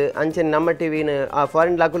ಪಾಡ್ದು ಅಂಚನೆ ನಮ್ಮ ಟಿ ವಿನ ಆ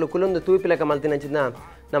ಫಾರಿನ್ ಲಾಕಲು ಕುಲೊಂದು ತೂಪಿ ಲೆಕ್ಕ ಮಲ್ತಿನ ಅಂಚಿನ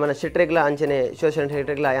ನಮ್ಮನ್ನ ಶೆಟ್ರಿಗ್ಲ ಅಂಚನೆ ಶೋಷನ್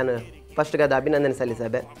ಶೆಟ್ರಿಗ್ಲ ಯಾನು ಫಸ್ಟ್ ಗಾದ ಅಭಿನಂದನೆ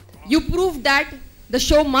ಸಲ್ಲಿಸಬೆ. You prove that the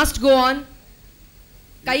show must go on.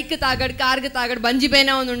 ಕೈಕ್ ತಾಗಡ್ ಕಾರ್ಗ್ ತಾಗಡ್ ಬಂಜಿ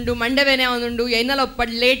ಬೇನೆ ಅವನುಂಡು ಮಂಡೆ ಬೇನೆ ಅವನುಂಡು ಏನಲ್ಲ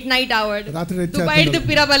ಒಪ್ಪಡ್ ಲೇಟ್ ನೈಟ್ ಆವಡ್ ತುಬೈಡ್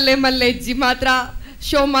ಪಿರಬಲ್ಲೆ ಮಲ್ಲೆಜ್ಜಿ ಮಾತ್ರ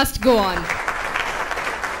show must go on.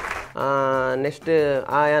 Next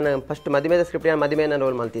ಯಾನು ಫಸ್ಟ್ ಮದುವೆದ ಸ್ಕ್ರಿಪ್ಟ್ ಯಾನು ಮದುವೆನ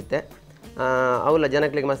ರೋಲ್ ಮಲ್ತಿದ್ದೆ ಅವಲ್ಲ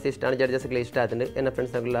ಜನಕ್ಲಿಗೆ ಮಸ್ತ್ ಇಷ್ಟ ಜಡ್ಜಸ್ಗೆ ಇಷ್ಟ ಆತಂಡು ಎನ್ನ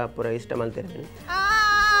ಫ್ರೆಂಡ್ಸ್ಗಳ ಪೂರ ಇಷ್ಟ ಮಲ್ತಿರ್ತೀನಿ.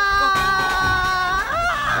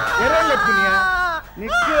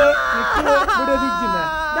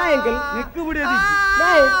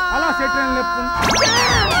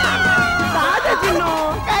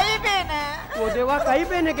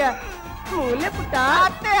 ಮೂಲೆ ಪುಟ್ಟ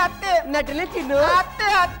ಅತ್ತೆ ಅತ್ತೆ ನಟನೆ ಚಿನ್ನು ಅತ್ತೆ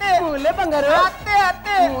ಅತ್ತೆ ಮೂಲೆ ಬಂಗಾರು ಅತ್ತೆ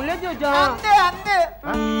ಅತ್ತೆ ಮೂಲೆ ಜೋಜ ಅತ್ತೆ ಅತ್ತೆ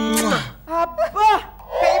ಅಪ್ಪ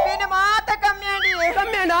ಕೈ ಬೇನೆ ಮಾತ ಕಮ್ಮಿಯಾಡಿ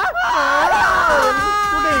ಕಮ್ಮಿಯಾಡ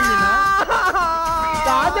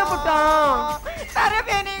ತಾಜ ಪುಟ್ಟ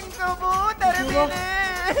ತರಬೇನೆ ಇಂಕುಬು ತರಬೇನೆ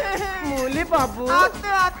ಮೂಲೆ ಬಾಬು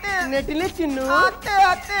ಅತ್ತೆ ಅತ್ತೆ ನಟನೆ ಚಿನ್ನು ಅತ್ತೆ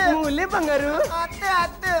ಅತ್ತೆ ಮೂಲೆ ಬಂಗಾರು ಅತ್ತೆ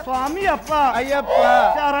ಅತ್ತೆ ಸ್ವಾಮಿ ಅಪ್ಪ ಅಯ್ಯಪ್ಪ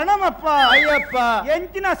ಶರಣಮಪ್ಪ ಅಯ್ಯಪ್ಪ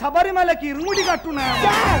ಎಂಚಿನ ಶಬರಿಮಲೆಗೆ ಇರುಮುಡಿ ಕಟ್ಟುನ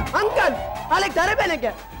ಅಂಕಲ್ ಅಲೆಕ್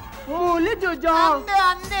ತರಬೇನೆಗೆ ಮೂಲೆ ಜೋಜ ಅಂದೆ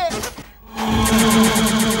ಅಂದೆ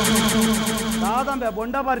ದಾದಂಬೆ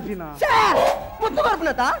ಬೊಂಡ ಬರ್ಪಿನ ಮುತ್ತು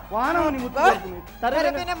ಬರ್ಪನತ ವಾನವನಿ ಮುತ್ತು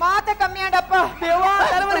ತರಬೇನೆ ಮಾತ ಕಮ್ಮಿ ಆಡಪ್ಪ ದೇವಾ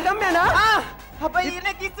ತರಬೇನೆ ಕಮ್ಮಿ ಆಡ ಅಪ್ಪ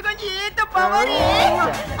ಇರನೆ ಕಿಸ್ಕೊಂಡಿ ಏತ ಪವರಿ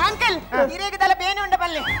ಅಂಕಲ್ ಇರೇಗ ದಲ ಬೇನೆ ಉಂಡ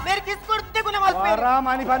ಬಲ್ಲೆ ಬೇರೆ ಕಿಸ್ ಕೊಡ್ತೆ ಗುಣ ಮಲ್ಪೆ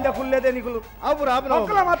ರಾಮಾನಿ ಬಂದೆ ಫುಲ್ಲೆದೆ ನಿಗುಲು ಅಬುರ ಅಬುರ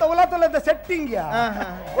ಒಕ್ಕಲ ಮಾತ ಉಲತಲದ ಸೆಟ್ಟಿಂಗ್ ಯಾ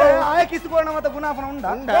ಆಯ ಕಿಸ್ಕೋಣ ಮಾತ ಗುಣಾಪನ ಉಂಡ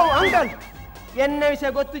ಅಂಕಲ್ ಎನ್ನ ವಿಷಯ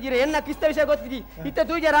ಗೊತ್ತಿದ್ದೀರಿ ಎನ್ನ ಕಿಸ್ತ ವಿಷಯ ಗೊತ್ತಿದ್ದಿ ಇತ್ತ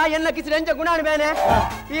ತೂಜರ ಎನ್ನ ಕಿಸ್ ಎಂಚ ಗುಣಾಣ ಬೇನೆ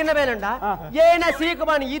ಈನ ಬೇನೆ ಉಂಡ ಏನ ಸೀಕು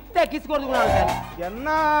ಬಾನಿ ಇತ್ತ ಕಿಸ್ಕೊರ್ದು ಗುಣಾಣ ಬೇನೆ ಎನ್ನ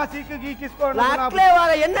ಸೀಕಗಿ ಕಿಸ್ಕೋಣ ಲಾಕ್ಲೆ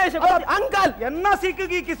ವಾರ ಎನ್ನ ವಿಷಯ ಗೊತ್ತಿ ಅಂಕಲ್ ಎನ್ನ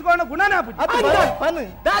ಸೀಕಗಿ ಕಿಸ್ಕೋಣ ಗುಣಾನ ಅಪ್ಪು ಪನ್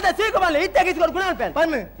ದಾದಾ ಸೀಕು ಬಾನಿ ಇತ್ತ ಕಿಸ್ಕೊರ್ದು ಗುಣಾಣ ಬೇನೆ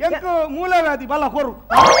ಪನ್ ಎಂಕು ಮೂಲವ್ಯಾಧಿ ಬಲ ಹೊರು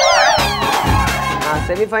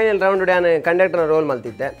ಸೆಮಿಫೈನಲ್ ರೌಂಡ್ ಯಾನು ಕಂಡಕ್ಟರ್ನ ರೋಲ್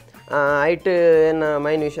ಮಲ್ತಿದ್ದೆ ಐಟ್ ಎನ್ನ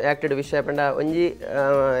ಮೈನ್ ವಿಷಯ ಆ್ಯಕ್ಟೆಡ್ ವಿಷಯ ಪಂಡ ಒಂಜಿ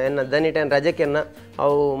ಎನ್ನ ದನಿಟನ್ ರಜಕ್ಕೆನ್ನ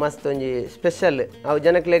ಅವು ಮಸ್ತ್ ಒಂಜಿ ಸ್ಪೆಷಲ್ ಅವು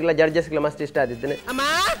ಜನಕ್ಲೆಗ್ಲ ಜಡ್ಜಸ್ಗ್ಲ ಮಸ್ತ್ ಇಷ್ಟ ಆದಿದ್ದೇನೆ. ಅಮ್ಮ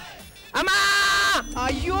ಅಮ್ಮ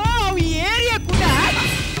ಅಯ್ಯೋ ಅವು ಏರಿಯಾ ಕೂಡ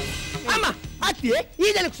ಅಮ್ಮ ಅತ್ತಿ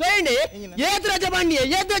ಈ ಜನಕ್ಕೆ ಸೊಯ್ಯಂಡಿ ಏತ್ ರಜೆ ಬಂಡಿ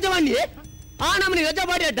ಆ ನಮ್ಮನಿ ರಜೆ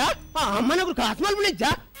ಮಾಡಿ ಅಡ್ಡ ಅಮ್ಮನಗಳು ಕಾಸ್ಮಾಲ್ ಬಿಳಿಜ್ಜ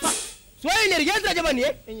ಸೊಯ್ಯಂಡಿ ಏತ್ ರಜೆ ಬನ್ನಿ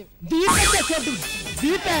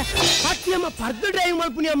ದೀಪ ಹತ್ತಿ ಅಮ್ಮ ಪರ್ದು ಡ್ರೈವಿಂಗ್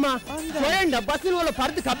ಮಾಡ್ಪುನಿ ಅಮ್ಮ ಸೊಯ್ಯಂಡ ಬಸ್ಸಿನ ಒಳ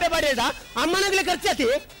ಪರ್ದು ಕಬ್ಬೆ ಬಾಡಿ ಅಡ್ಡ ಅಮ್ಮನಗಳೇ ಖರ್ಚಾತಿ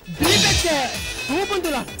ದೀಪಕ್ಕೆ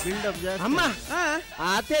ಬಂತುಲ ಅಮ್ಮ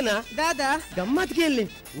ಆತೇನಾ ದಾದಾ ಗಮ್ಮತ್ ಕೇಳಿ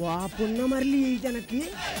ವಾ ಪುಣ್ಣ ಮರ್ಲಿ ಈ ಜನಕ್ಕೆ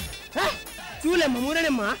ಚೂಲಮ್ಮ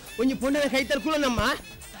ಮೂರನೆಮ್ಮ ಒಂಜಿ ಪುಣ್ಣನ ಕೈ ತರ್ಕುಳನಮ್ಮ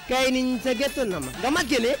ಕೈ ನಿಂಚ ಗೆತ್ತನಮ್ಮ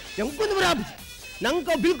ಗಮ್ಮತ್ ಕೇಳಿ ಎಂಕೊಂದು ಬರಾಬ್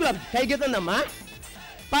ನಂಕ ಬಿಲ್ಕುಲ್ ಕೈ ಗೆತ್ತನಮ್ಮ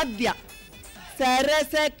ಪದ್ಯ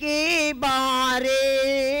ಸರಸಕಿ ಬಾರೇ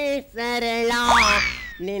ಸರಳ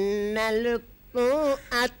ನಿನ್ನಲುಕ್ಕು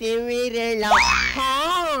ಅತಿ ವಿರಳ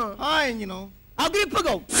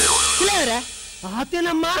ಅಗ್ರಿಪ್ಪಗೌ ಕ್ಲಿಯರ್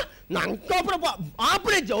ಆತೇನಮ್ಮ ನಂಕೊಬ್ರ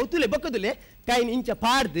ಆಪಡೆ ಜೌತುಲೆ ಬಕ್ಕದುಲೆ ಕೈ ನಿಂಚ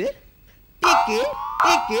ಪಾರ್ದು ಟಿಕ್ಕಿ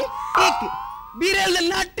ಟಿಕ್ಕಿ ಟಿಕ್ಕಿ ಬೀರೆಲ್ಲ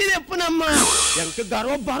ನಟ್ಟಿದೆ ಅಪ್ಪನಮ್ಮ ಎಂಕ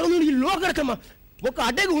ಗರ್ವ ಬರೋ ನೋಡಿ ಲೋಕಡಕಮ್ಮ ಒಕ್ಕ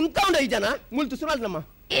ಅಡ್ಡೆಗೆ ಉಂತಾ ಉಂಡ ಈ ಜನ ಮುಲ್ತು ಸುರಾಲ್ನಮ್ಮ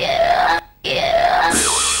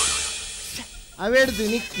ಅವೇಡ್ದು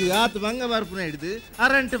ನಿಕ್ಕು ಆತು ಬಂಗ ಬರ್ಪುನ ಹಿಡ್ದು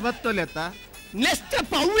ಅರಂಟು ಬತ್ತೊಲೆತ್ತ ನೆಕ್ಸ್ಟ್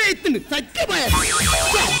ಅವೇ ಇತ್ತು ಸತ್ಯ ಭಯ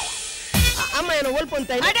ಅಮ್ಮ ಏನೋ ಒಲ್ಪಂತ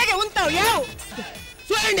ಅಡೆಗೆ ಉಂತಾವ್ ಯಾವ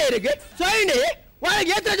ಸೋಯಂಡೆ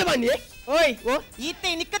ಒಳಗೆ ಏತ್ ರಜೆ ಬನ್ನಿ ಓಯ್ ಓ ಈತೆ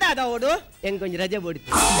ನಿಕ್ಕದಾದ ಓಡು ಹೆಂಗೊಂಜಿ ರಜೆ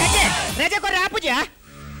ಬೋಡಿತು ರಜೆ ಕೊರ ಆಪುಜ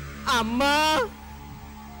ಅಮ್ಮ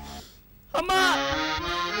ಅಮ್ಮ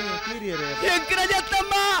ಹೆಂಗ್ ರಜೆ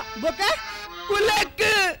ಅತ್ತಮ್ಮ ಬೊಕ್ಕ ಕುಲಕ್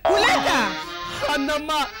ಕುಲಕ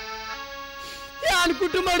ಅನ್ನಮ್ಮ ಯಾನ್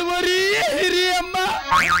ಕುಟುಂಬ ಮಾಡುವರಿ ಹಿರಿಯಮ್ಮ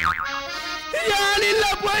ಯಾನಿಲ್ಲ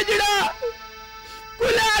ಪೋಜಿಡ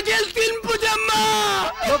ಕುಲಾಗೆಲ್ ತಿನ್ಪುಜಮ್ಮ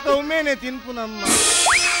ఒక ఉమ్మేనే తిన్పునమ్మ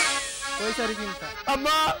పోయిసరి తింటా ಅಮ್ಮ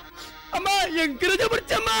ಅಮ್ಮ ಎಂಕ ರಜೆ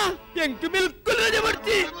ಬರ್ಚಮ್ಮ ಎಂಕ ಬಿಲ್ಕುಲ್ ರಜೆ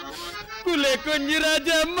ಬರ್ಚಿ ಕುಲೆ ಕೊಂಜಿ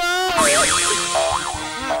ರಾಜಮ್ಮ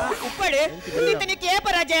ಉಪ್ಪಡೆ ನಿಂತನಿಕ್ಕೆ ಏಪ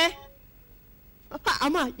ರಜೆ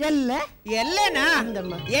ಅಮ್ಮ ಎಲ್ಲೇನಾ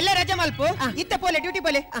ಎಲ್ಲ ರಜೆ ಮಲ್ಪು ಇತ್ತ ಪೋಲೆ ಡ್ಯೂಟಿ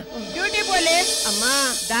ಪೋಲೆ ಅಮ್ಮ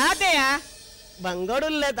ದಾದೆಯಾ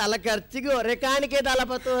ಬಂಗೋಡುಲ್ಲ ತಲ ಖರ್ಚಿಗೆ ಒರೆ ಕಾಣಿಕೆ ತಲ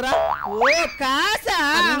ಪತ್ತೂರ ಓ ಕಾಸ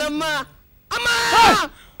ಅಂದಮ್ಮ ಅಮ್ಮ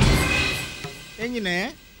ಎಂಜಿನೆ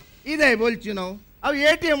ಇದೇ ಬೋಲ್ಚು ನಾವು ಅವು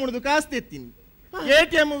ATM ಉಡ್ದು ಕಾಸು ತೆತ್ತೀನಿ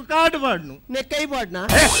ATM ಕಾರ್ಡ್ ಬಾಡ್ನು ನೆ ಕೈ ಬಾಡ್ನ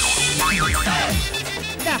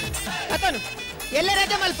ಅತನು ಎಲ್ಲ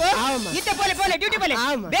ರಜೆ ಮಲ್ಪ ಇತ್ತೆ ಪೋಲೆ ಪೋಲೆ ಡ್ಯೂಟಿ ಪೋಲೆ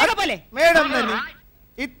ಬೇಗ ಪೋಲೆ ಮೇಡಮ್ ನನ್ನಿ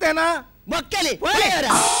ಇತ್ತೇನಾ ಮಕ್ಕಳಿ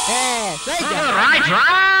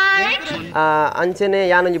ಅಂಚನೆ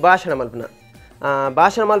ಯಾನೊಂಜಿ ಭಾಷಣ ಮಲ್ಪನ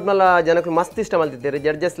ಭಾಷಣ ಮಲ್ಪನಲ್ಲ ಜನಕ್ಕಳು ಮಸ್ತ್ ಇಷ್ಟ ಮಲ್ತಿದ್ದೇವೆ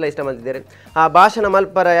ಜಡ್ಜಸ್ಲ ಇಷ್ಟ ಮಲ್ತಿದ್ದೇವೆ ಆ ಭಾಷಣ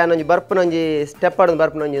ಮಲ್ಪರ ಯಾನೊಂಜಿ ಬರ್ಪನೊಂಜಿ ಸ್ಟೆಪ್ ಆಡೋದು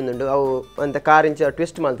ಬರ್ಪನೊಂಜಿ ಒಂದುಂಡು ಅವು ಅಂತ ಕಾರಿಂಚ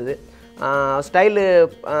ಟ್ವಿಸ್ಟ್ ಮಲ್ತದೆ ಸ್ಟೈಲ್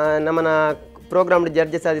ನಮ್ಮನ ಪ್ರೋಗ್ರಾಮ್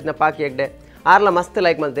ಜಡ್ಜಸ್ ಆದಿತ್ನ ಪಾಕಿ ಎಡ್ಡೆ ಆರ್ಲ ಮಸ್ತ್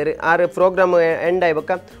ಲೈಕ್ ಮಲ್ತೇರಿ ಆರು ಪ್ರೋಗ್ರಾಮ್ ಎಂಡ್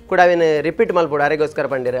ಆಯ್ಬಕ್ಕ ಕೂಡ ಅವೇನು ರಿಪೀಟ್ ಮಲ್ಪೋಡು ಅರೆಗೋಸ್ಕರ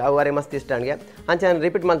ಬಂದಿರಿ ಅವು ಅರೆ ಮಸ್ತ್ ಇಷ್ಟ ನನಗೆ ಅಂಚೆ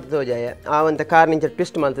ರಿಪೀಟ್ ಮಲ್ತದೆ ಹೋಜಾಯ ಆ ಒಂದು ಕಾರ್ ನಿಂಚ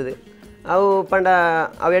ಟ್ವಿಸ್ಟ್ ಮಲ್ತದೆ ಅವು ಪಂಡ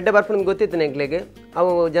ಅವು ಎಡ್ಡೆ ಬರ್ಪನ ಗೊತ್ತಿತ್ತು ಎಂಕ್ಲಿಗೆ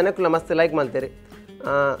ಅವು ಜನಕ್ಕುಲ ಮಸ್ತ್ ಲೈಕ್ ಮಲ್ತೇರಿ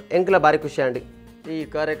ಎಂಕ್ಲ ಭಾರಿ ಖುಷಿ ಅಂಡಿ ಈ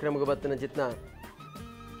ಕಾರ್ಯಕ್ರಮಕ್ಕೆ ಬತ್ತಿನ ಚಿತ್ನ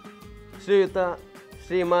ಶ್ರೀಯುತ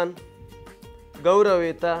ಶ್ರೀಮಾನ್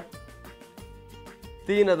ಗೌರವಯುತ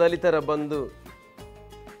ದೀನ ದಲಿತರ ಬಂಧು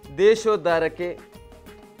ದೇಶೋದ್ಧಾರಕ್ಕೆ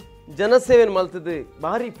ಜನಸೇವೆಯನ್ನು ಮಲ್ತದ್ದು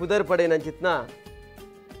ಭಾರಿ ಪುದರ್ ಪಡೆ ನಂಚಿತ್ನ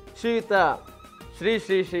ಶ್ರೀಯುತ ಶ್ರೀ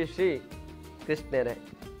ಶ್ರೀ ಶ್ರೀ ಶ್ರೀ ಕೃಷ್ಣರೇ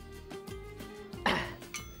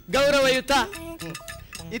ಗೌರವಯುತ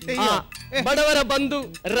ಬಡವರ ಬಂಧು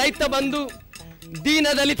ರೈತ ಬಂಧು ದೀನ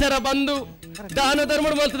ದಲಿತರ ಬಂಧು ದಾನ ಧರ್ಮ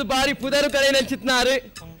ಮಲ್ತದ್ದು ಭಾರಿ ಪುದರ್ ಕಡೆ ನಂಚಿತ್ನಾರು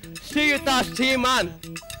ಶ್ರೀಯುತ ಶ್ರೀಮಾನ್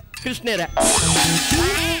ಕೃಷ್ಣರೇ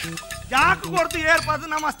ಯಾಕೆ ಕೊಡ್ತು ಏರ್ಪಾದು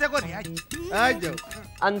ನಮಸ್ತೆ ಕೊರಿ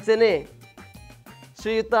ಅಂಚನೆ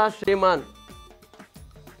ಶ್ರೀಯುತ ಶ್ರೀಮಾನ್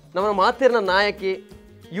ನಮ್ಮ ಮಾತಿನ ನಾಯಕಿ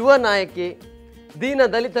ಯುವ ನಾಯಕಿ ದೀನ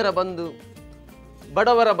ದಲಿತರ ಬಂಧು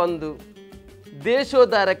ಬಡವರ ಬಂಧು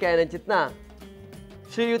ದೇಶೋದ್ಧಾರಕ್ಕೆ ಆಯ್ನ ಚಿತ್ನ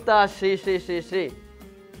ಶ್ರೀಯುತ ಶ್ರೀ ಶ್ರೀ ಶ್ರೀ ಶ್ರೀ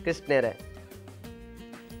ಕೃಷ್ಣರೇ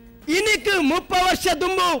ಇನಿಕ್ 30 ವರ್ಷ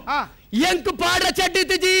ದುಂಬು ಎಂಕು ಪಾಡ್ರ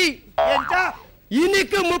ಚಡ್ಡಿತಿಜಿ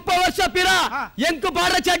ಇನಿಕ್ 30 ವರ್ಷ ಪಿರ ಎಂಕು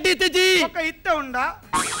ಪಾಡ್ರ ಚಡ್ಡಿತಿಜಿ ಇತ್ತ ಉಂಡ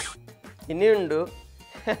ಇನ್ನುಂಡು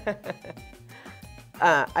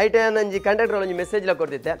ಐಟೆ ನಂಜಿ ಕಂಡಕ್ಟರ್ ಒಂಜಿ ಮೆಸೇಜ್ಲ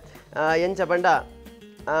ಕೊಡ್ತಿದ್ದೆ ಎಂಚ ಪಂಡ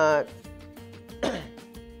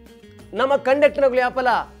ನಮ್ಮ ಕಂಡಕ್ಟರ್ಗಳು ಯಾಪಲ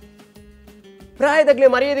ಪ್ರಾಯದಗ್ಲಿ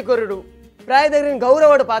ಮರ್ಯಾದೆ ಕೊರಡು ಪ್ರಾಯದಗ್ಲಿ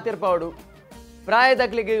ಗೌರವಡು ಪಾತಿರ್ಪಾವಡು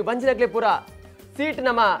ಪ್ರಾಯದಗ್ಲಿಗೆ ಬಂಜಿನಗ್ಲಿ ಪುರ ಸೀಟ್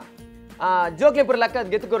ನಮ್ಮ ಜೋಕ್ಲಿ ಪುರ ಲೆಕ್ಕ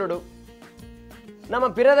ಗೆತ್ತುಕೊರಡು ನಮ್ಮ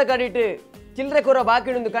ಪಿರದ ಕಡಿಟ್ಟು ಚಿಲ್ಲರೆ ಕೊರ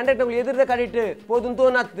ಬಾಕಿಡು ಕಂಡಕ್ಟರ್ಗಳು ಎದುರದ ಕಡಿಟ್ಟು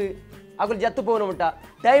ಪೋದುಂತೋನತ್ತು ಅಗಲು ಜತ್ತು ಪೋನ ಮುಟ್ಟ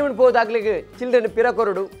ಟೈಮ್ ಪೋದು ಆಗ್ಲಿಗೆ ಚಿಲ್ಲರೆ ಪಿರ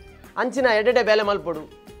ಕೊರಡು ಅಂಚಿನ ಎಡೆಡೆ ಬೇಲೆ ಮಲ್ಪಡು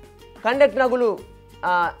ಕಂಡಕ್ಟರ್ಗಳು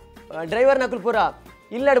ಡ್ರೈವರ್ ನಕಲು ಪುರ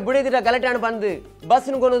ಇಲ್ಲಡು ಬುಡಿದಿರ ಗಲಾಟೆ ಹಣ್ಣು ಬಂದು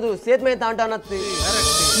ಬಸ್ನು ಕೊನೋದು ಸೇತುವೆ ತಾಂಟ ಅನ್ನತ್ತು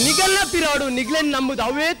ನಿಗಲ್ಲ ಪಿರಾಡು ನಿಗ್ಲೆನ್ ನಂಬುದು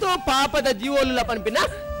ಅವೇತೋ ಪಾಪದ ಜೀವೋಲ್ಲ ಪನ್ಪಿನ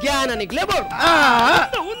ಜ್ಞಾನ ನಿಗ್ಲೆ ಬೋಡು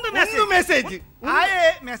ಒಂದು ಮೆಸೇಜ್ ಆಯೆ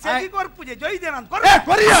ಮೆಸೇಜ್ ಕೊರ್ಪುಜೆ ಜೊಯ್ದೇನ ಅಂತ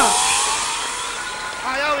ಕೊರಿಯಾ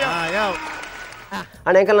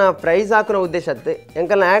ಅಣ್ಣ ಎಂಕಲ್ನ ಪ್ರೈಸ್ ಹಾಕುವ ಉದ್ದೇಶ ಅತ್ತೆ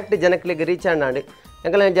ಎಂಕಲ್ನ ಆ್ಯಕ್ಟ್ ಜನಕ್ಲಿಗೆ ರೀಚ್ ಆಡಿ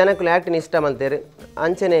ಎಂಕಲ್ನ ಜನಕ್ಕಲು ಆ್ಯಕ್ಟ್ನ ಇಷ್ಟ ಮಲ್ತೇರು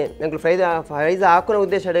ಅಂಚನೆ ಎಂಕಲು ಪ್ರೈಸ್ ಹಾಕುವ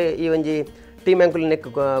ಉದ್ದೇಶ ಈ ಒಂಜಿ ಟೀಮ್ ಎಂಕಲ್ ನೆಕ್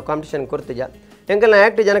ಕಾಂಪಿಟೇಷನ್ ಕೊರ್ತಿಜ ಎಂಕಲ್ನ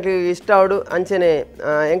ಆ್ಯಕ್ಟ್ ಜನಕ್ಕೆ ಇಷ್ಟ ಆಡು ಅಂಚನೆ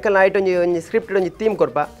ಎಂಕಲ್ನ ಆಯ್ತು ಒಂಜಿ ಸ್ಕ್ರಿಪ್ಟ್ ಒಂಜಿ ಥೀಮ್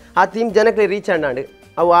ಕೊರ್ಪ ಆ ಥೀಮ್ ಜನಕ್ಕೆ ರೀಚ್ ಆಡಿ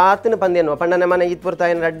ಅವು ಆತನ ಪಂದೇನು ಪಂಡನ ಮನೆ ಇದು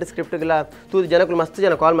ಬರ್ತಾಯಿನ ರೆಡ್ ಸ್ಕ್ರಿಪ್ಟ್ಗೆಲ್ಲ ತೂದು ಜನಕ್ಕಲು ಮಸ್ತ್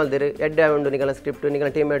ಜನ ಕಾಲ್ ಮಲ್ದಿರು ಎಡ್ಡೆ ಉಂಡು ನಿಗಲ ಸ್ಕ್ರಿಪ್ಟ್ ನಿಗಲ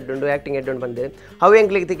ಟೀಮ್ ಎಡ್ ಉಂಡು ಆ್ಯಕ್ಟಿಂಗ್ ಎಡ್ ಉಂಡು ಬಂದಿರು ಅವು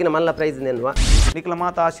ಎಂಕ್ಲಿಗೆ ತಿಕ್ಕಿನ ಮಲ್ಲ ಪ್ರೈಸ್ ನೆನ್ವಾ ನಿಖಲ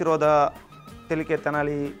ಮಾತ ಆಶೀರ್ವಾದ ತೆಲಿಕೆ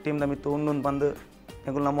ತನಾಲಿ ಟೀಮ್ದ ಮಿತ್ತು ಉಂಡು ಬಂದು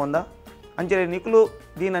ಎಂಕುಲು ನಮ್ಮೊಂದ ಅಂಚೆ ನಿಖಲು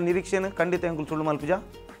ದೀನ ನಿರೀಕ್ಷೆನ ಖಂಡಿತ ಎಂಕುಲು ಸುಳ್ಳು ಮಲ್ಪುಜ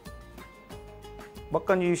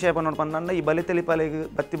ಬೊಕ್ಕೊಂಜಿ ವಿಷಯ ಪನ್ನೋಡು ಪಂದ ಈ ಬಲೆ ತೆಲಿಪಾಲೆಗೆ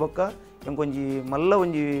ಬತ್ತಿ ಬೊಕ್ಕ ಎಂಕೊಂಜಿ ಮಲ್ಲ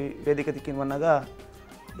ಒಂಜಿ ವೇದಿಕೆ ತಿಕ್ಕಿನ ಬಂದಾಗ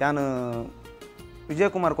ಯಾನು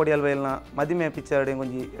ವಿಜಯಕುಮಾರ್ ಕೊಡಿಯಲ್ ಬೈಲ್ನ ಮದಿಮೆ ಪಿಕ್ಚರ್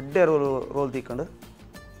ಎಂಕೊಂಜಿ ಎಡ್ಡೆ ರೋಲ್ ತಿಕ್ಕೊಂಡು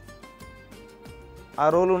ಆ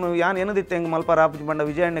ರೋಲು ಯಾನು ಏನದಿತ್ತೆ ಹೆಂಗೆ ಮಲ್ಪ ರಾಪುಜಿ ಬಂಡ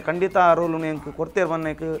ವಿಜಯಣ್ಣೆ ಖಂಡಿತ ಆ ರೋಲು ಹೆಂಗೆ ಕೊಡ್ತೇರು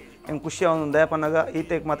ಬನ್ನಕ್ಕೆ ಹೆಂಗೆ ಖುಷಿ ಅವನು ದಯ ಪನ್ನಾಗ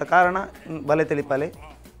ಈತೆಗೆ ಮಾತ ಕಾರಣ ಬಲೆ ತೆಲಿಪಾಲೆ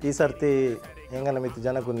ಈ ಸರ್ತಿ ಹೆಂಗನ ಮಿತ್ತು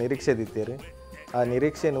ಜನಕ್ಕೂ ನಿರೀಕ್ಷೆ ದಿತ್ತೇರಿ ಆ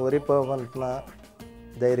ನಿರೀಕ್ಷೆನ ಒರಿಪವನ್ನ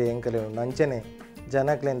ಧೈರ್ಯ ಹೆಂಕಲೆ ಉಂಡು ಅಂಚನೆ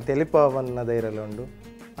ಜನಕ್ಲೇನು ತೆಲಿಪವನ್ನ ಧೈರ್ಯ ಉಂಡು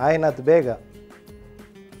ಆಯ್ನತ್ ಬೇಗ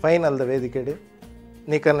ಫೈನಲ್ದ ವೇದಿಕೆಡೆ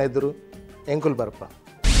ನಿಖಲ್ನ ಎದುರು ಎಂಕುಲ್ ಬರ್ಪ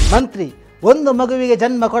ಮಂತ್ರಿ ಒಂದು ಮಗುವಿಗೆ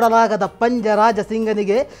ಜನ್ಮ ಕೊಡಲಾಗದ ಪಂಜರಾಜ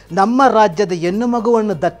ಸಿಂಗನಿಗೆ ನಮ್ಮ ರಾಜ್ಯದ ಹೆಣ್ಣು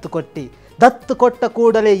ಮಗುವನ್ನು ದತ್ತು ಕೊಟ್ಟ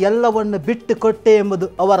ಕೂಡಲೇ ಎಲ್ಲವನ್ನು ಬಿಟ್ಟು ಕೊಟ್ಟೆ ಎಂಬುದು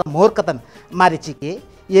ಅವರ ಮೂರ್ಖತನ. ಮಾರಿಚಿಕೆ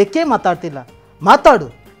ಏಕೆ ಮಾತಾಡ್ತಿಲ್ಲ? ಮಾತಾಡು.